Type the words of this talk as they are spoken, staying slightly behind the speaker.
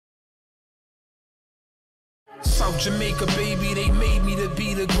South Jamaica, baby, they made me to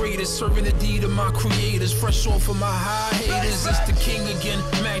be the greatest. Serving the deed of my creators, fresh off of my high haters. It's the king again,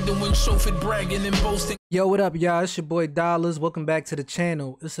 Magdalene, chauffeured, bragging and boasting. Yo, what up, y'all? It's your boy Dollars. Welcome back to the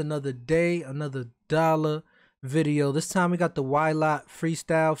channel. It's another day, another dollar video. This time we got the Wlatt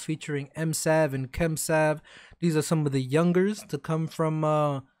Freestyle featuring Msav and Kemsav. These are some of the youngers to come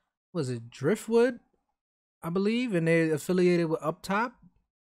from, was it Driftwood, I believe, and they're affiliated with Up Top.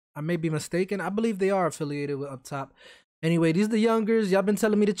 I may be mistaken. I believe they are affiliated with Up Top. Anyway, these are the youngers. Y'all been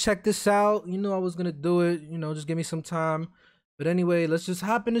telling me to check this out. You know I was gonna do it. You know, just give me some time. But anyway, let's just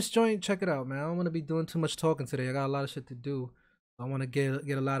hop in this joint. Check it out, man. I don't want to be doing too much talking today. I got a lot of shit to do. I want to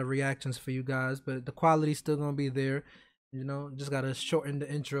get a lot of reactions for you guys, but the quality's still gonna be there. You know, just gotta shorten the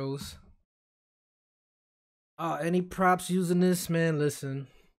intros. Any props using this, man? Listen.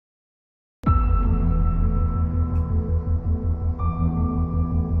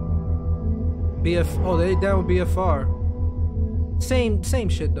 Oh, they down with BFR. Same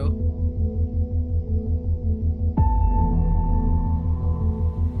shit though.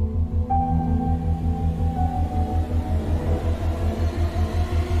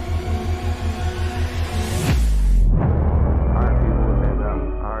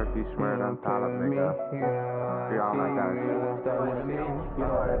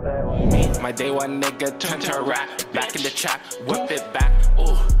 My day one nigga turned to rap, back in the trap, whip it back.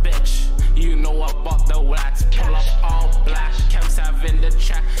 Oh, bitch, you know about the Wlatt. Pull up all black, Kemsav in the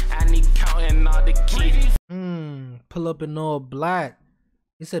trap, and he counting all the keys. Pull up in all black.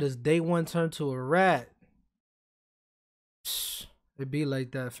 He said his day one turned to a rat. It be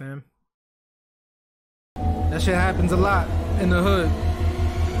like that, fam. That shit happens a lot in the hood.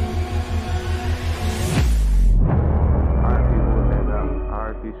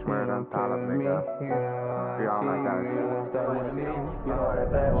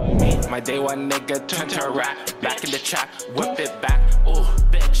 My day one nigga turned to rap, back in the trap, whip it back. Oh,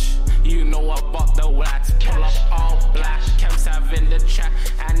 bitch, you know about the Wlatt. Pull up all black, Kemsav in the trap,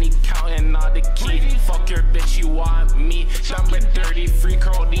 and he counting all the keys. Fuck your bitch, you want me? Number 30, free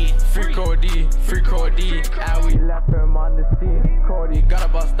Cody, free Cody, free Cody. And we left him on the scene. Cody got a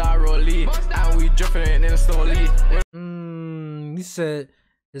bust that rollie, and we drifting in slowly. He said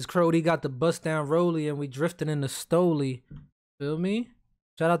his Crody got the bust down rollie and we drifting in the stoley. Feel me?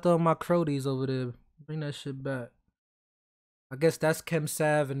 Shout out to all my Crodies over there. Bring that shit back. I guess that's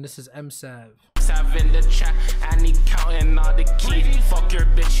Kemsav and this is Msav. In the chat, and he counting all the keys. Fuck your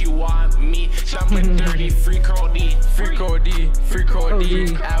bitch, you want me? Number 30, free Cody, free Cody, free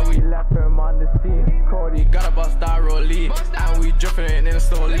Cody. And we left him on the scene. Cody got a bust that rollie, and we drifting in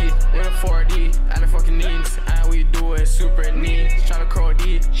slowly with a 40 and the fucking knees, and we do it super neat. Shout out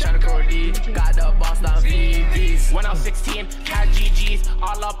Cody, got the boss down VVs. When I was 16, had GGs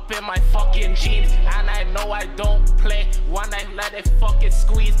all up in my fucking jeans, and I know I don't play when I let it fucking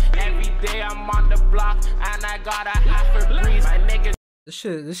squeeze. Every day I'm on the block, and I got a half a breeze. My niggas.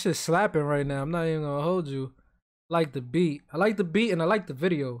 This shit slapping right now. I'm not even gonna hold you. I like the beat. I like the beat and I like the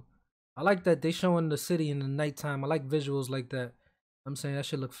video. I like that they showing the city in the nighttime. I like visuals like that. I'm saying that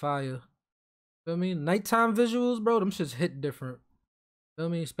shit look fire. Feel me? Nighttime visuals, bro. Them shits hit different. Feel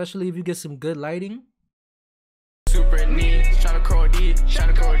me? Especially if you get some good lighting. Super neat, shout out Cody,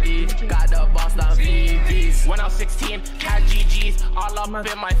 got the boss down VVs. When I was 16, had GGs all up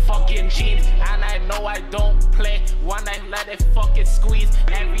in my fucking jeans, and I know I don't play when I let it fucking squeeze.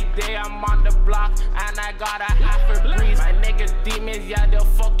 Every day I'm on the block, and I got a half a breeze. My niggas demons, yeah, they'll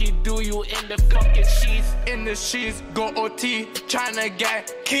fucking do you in the fucking sheets. In the sheets, go OT, tryna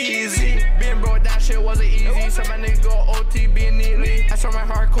get keysy. Being broke, that shit wasn't easy, so my nigga go OT, being neatly. I saw my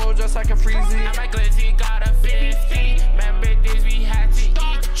heart cold just like a freezy. And my glizzy got a 50. Remember days we had to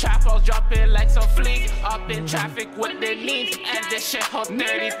eat. Trappers dropping like some fleet. Up in traffic with the lean. And this shit hold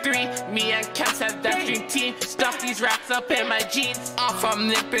 33. Me and Kemsav that dream team. Stuff these racks up in my jeans. Off I'm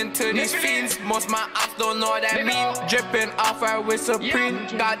nipping to these fiends. Most my ops don't know what that mean. Dripping off her with Supreme.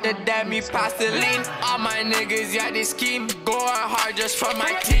 Got the Demi pasta lean. All my niggas, yeah, they scheme. Going hard just for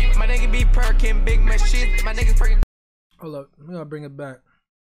my team. My nigga be perking big machine. My niggas perking. Hold up, we gotta bring it back.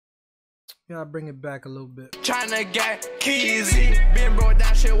 Yeah, bring it back a little bit. Tryna get keysy. Being broke,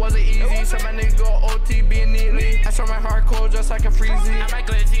 that shit wasn't easy. So my nigga go OT, being neatly. I saw my heart cold just like a freezy. And my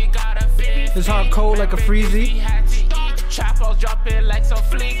glizzy got a 50. His heart cold like a freezy. Trappers dropping like some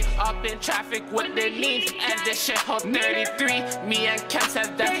fleet. Up in traffic with the lean. And this shit hold 33. Me and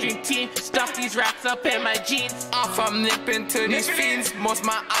Kemsav that dream team. Stuff these racks up in my jeans. Off, I'm nipping to these fiends. Most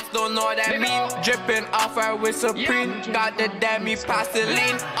my ops don't know what I mean. Dripping off her with Supreme. Got the Demi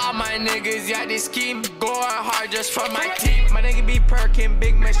Pasteline. All my niggas, yeah, they scheme. Going hard just for my team. My nigga be perking,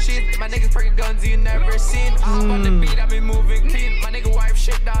 big machine. My niggas perking guns you never seen. Hop on the beat, I be moving clean. My nigga wipe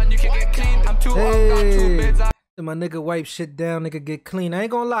shit down, you can get clean. I'm too up, got 2 bids. My nigga wipe shit down, nigga get clean. I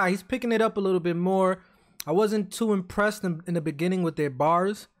ain't gonna lie, he's picking it up a little bit more. I wasn't too impressed in the beginning with their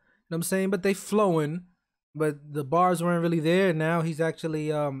bars, you know what I'm saying? But they flowing, but the bars weren't really there. Now he's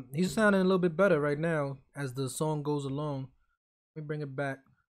actually, he's sounding a little bit better right now as the song goes along. Let me bring it back.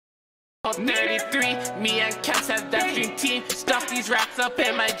 33, me and Kemsav that dream team. Stuff these racks up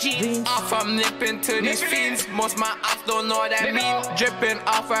in my jeans. Off, I'm nipping to these fiends. Most my ops don't know what I mean. Dripping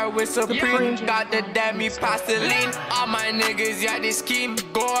off her with Supreme. Got the Demi Pasteline. All my niggas, yeah, they scheme.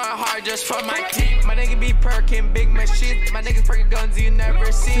 Going hard just for my team. My nigga be perking, big machine. My niggas perking guns you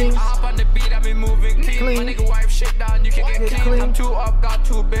never seen. I hop on the beat, I be moving clean. My nigga wipe shit down, you can get clean. I'm 2 up, got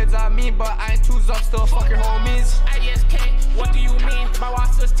 2 bids on me, but I ain't 2s up, still fucking homies. ISK, what do you mean? My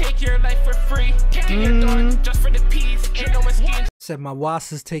wasses take your life for free. Kicking your door just for the peace. Ain't no schemes. Said my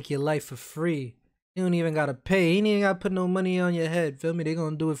wasses take your life for free. You don't even gotta pay. You ain't even gotta put no money on your head. Feel me? They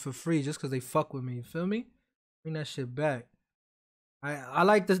gonna do it for free just cause they fuck with me. You feel me? Bring that shit back. I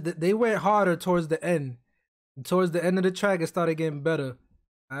like this. They went harder towards the end. Towards the end of the track, it started getting better.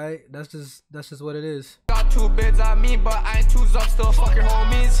 Alright, that's just what it is. Got 2 bids on me, but I ain't 2s up, still fucking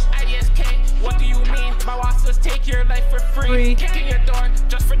homies. ISK, what do you mean? My wasses take your life for free. Kicking your door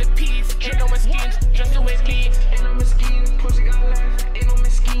just for the peace. Ain't no schemes, just do with me. Ain't no schemes, pussy got life. Ain't no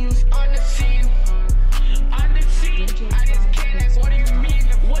schemes on the scene. On the scene, ISK, what do you mean?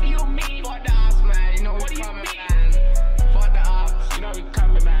 What do you mean? Fuck the ops, man. You know we coming, man. Fuck the ops, you know we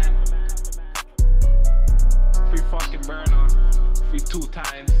coming, man. Free fucking burner. Free 2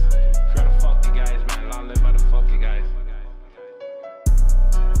 times. Free the fuck you guys, man. Long live the fuck you guys.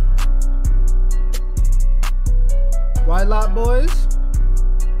 Wlatt boys.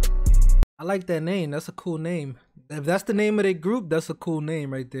 I like that name. That's a cool name. If that's the name of their group, that's a cool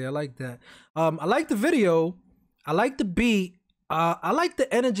name right there. I like that. I like the video. I like the beat. I like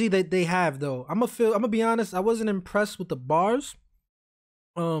the energy that they have though. I'm gonna be honest, I wasn't impressed with the bars.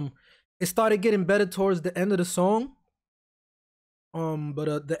 It started getting better towards the end of the song.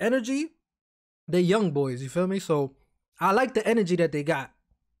 But the energy, they're young boys, you feel me? So I like the energy that they got.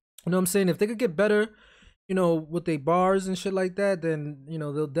 You know what I'm saying? If they could get better, you know, with their bars and shit like that, then you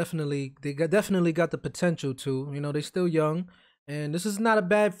know definitely got the potential to. You know, they still young, and this is not a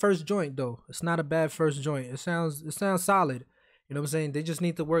bad first joint though. It's not a bad first joint. It sounds solid. You know what I'm saying? They just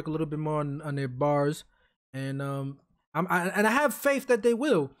need to work a little bit more on their bars, and I have faith that they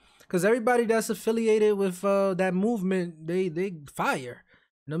will. Cause everybody that's affiliated with that movement, they fire.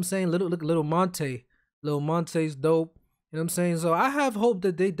 You know what I'm saying? Little Monte's dope. You know what I'm saying? So I have hope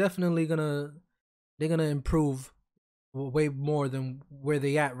that they definitely gonna improve way more than where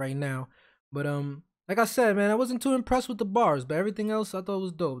they at right now. But like I said, man, I wasn't too impressed with the bars, but everything else I thought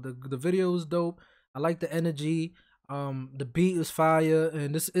was dope. The video was dope. I like the energy. The beat is fire,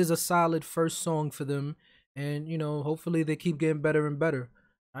 and this is a solid first song for them. And you know, hopefully they keep getting better and better.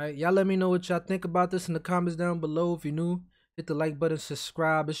 Alright, y'all let me know what y'all think about this in the comments down below. If you're new, hit the like button,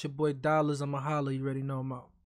 subscribe. It's your boy Dollars. I'ma holla. You already know I'm out.